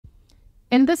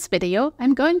In this video,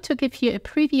 I'm going to give you a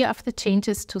preview of the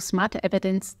changes to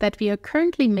SmartEvidence that we are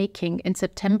currently making in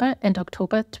September and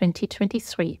October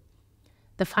 2023.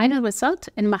 The final result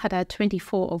in Mahara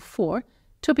 2404,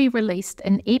 to be released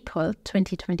in April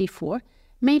 2024,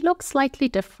 may look slightly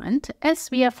different as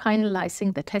we are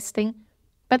finalizing the testing,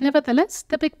 but nevertheless,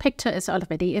 the big picture is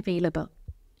already available.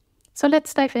 So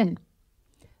let's dive in.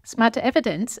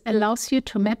 SmartEvidence allows you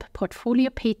to map portfolio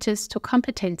pages to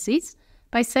competencies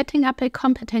by setting up a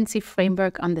competency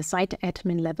framework on the site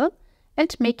admin level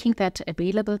and making that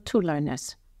available to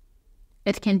learners.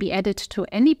 It can be added to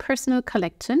any personal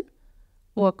collection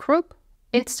or group,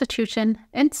 institution,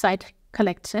 and site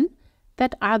collection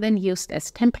that are then used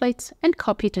as templates and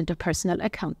copied into personal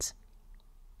accounts.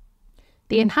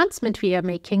 The enhancement we are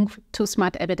making to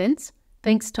SmartEvidence,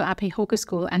 thanks to AP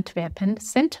Hogeschool Antwerpen,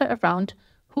 center around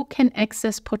who can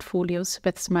access portfolios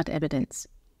with SmartEvidence.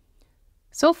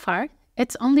 So far,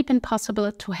 it's only been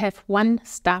possible to have one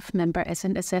staff member as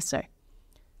an assessor.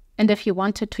 And if you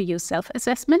wanted to use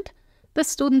self-assessment, the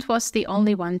student was the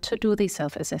only one to do the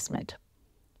self-assessment.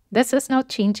 This is now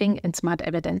changing in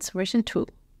SmartEvidence version 2.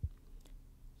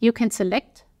 You can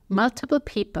select multiple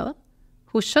people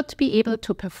who should be able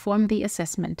to perform the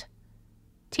assessment: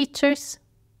 teachers,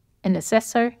 an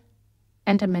assessor,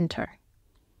 and a mentor.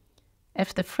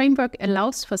 If the framework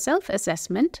allows for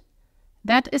self-assessment,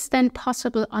 that is then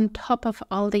possible on top of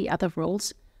all the other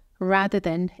roles rather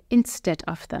than instead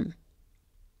of them.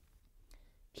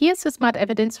 Here's a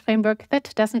SmartEvidence framework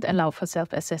that doesn't allow for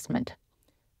self-assessment.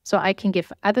 So I can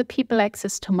give other people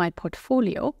access to my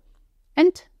portfolio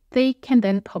and they can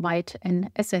then provide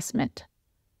an assessment.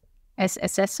 As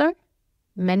assessor,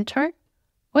 mentor,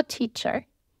 or teacher,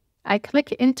 I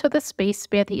click into the space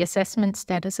where the assessment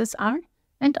statuses are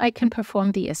and I can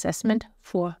perform the assessment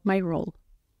for my role.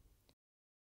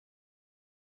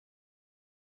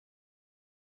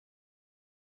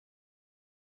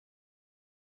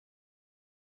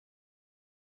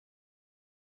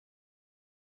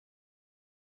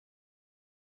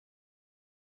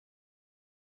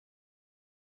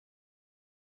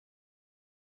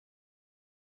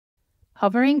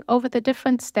 Hovering over the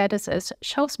different statuses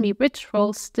shows me which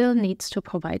role still needs to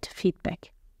provide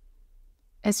feedback.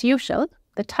 As usual,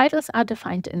 the titles are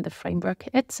defined in the framework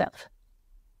itself.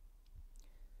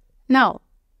 Now,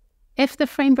 if the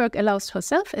framework allows for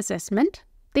self-assessment,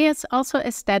 there's also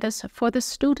a status for the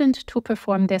student to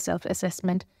perform their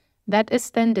self-assessment that is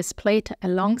then displayed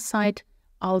alongside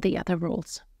all the other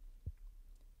roles.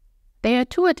 There are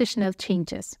two additional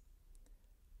changes.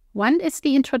 One is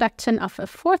the introduction of a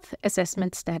fourth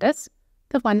assessment status,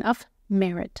 the one of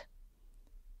merit.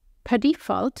 Per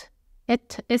default,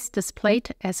 it is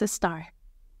displayed as a star.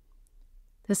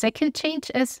 The second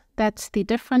change is that the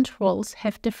different roles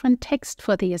have different text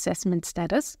for the assessment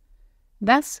status,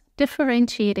 thus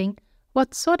differentiating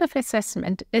what sort of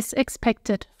assessment is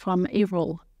expected from a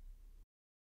role.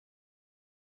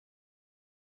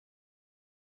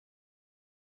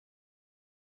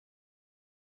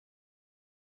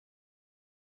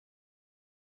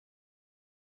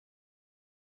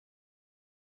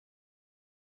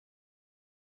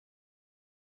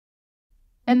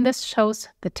 And this shows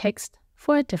the text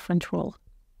for a different role.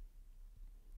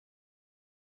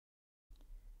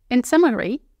 In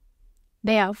summary,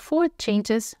 there are 4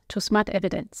 changes to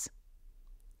SmartEvidence.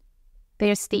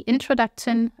 There's the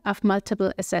introduction of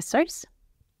multiple assessors,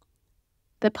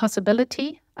 the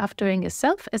possibility of doing a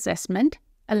self-assessment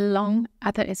along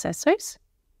other assessors,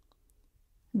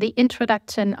 the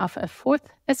introduction of a fourth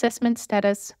assessment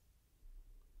status,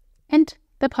 and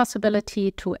the possibility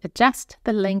to adjust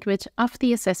the language of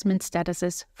the assessment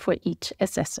statuses for each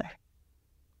assessor.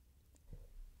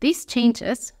 These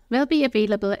changes will be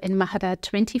available in Mahara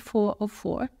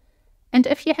 2404, and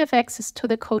if you have access to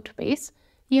the codebase,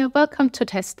 you are welcome to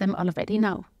test them already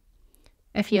now.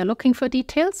 If you are looking for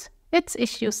details, it's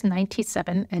issues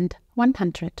 97 and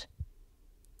 100.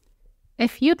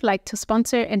 If you'd like to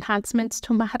sponsor enhancements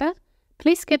to Mahara,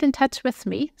 please get in touch with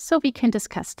me so we can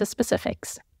discuss the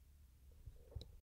specifics.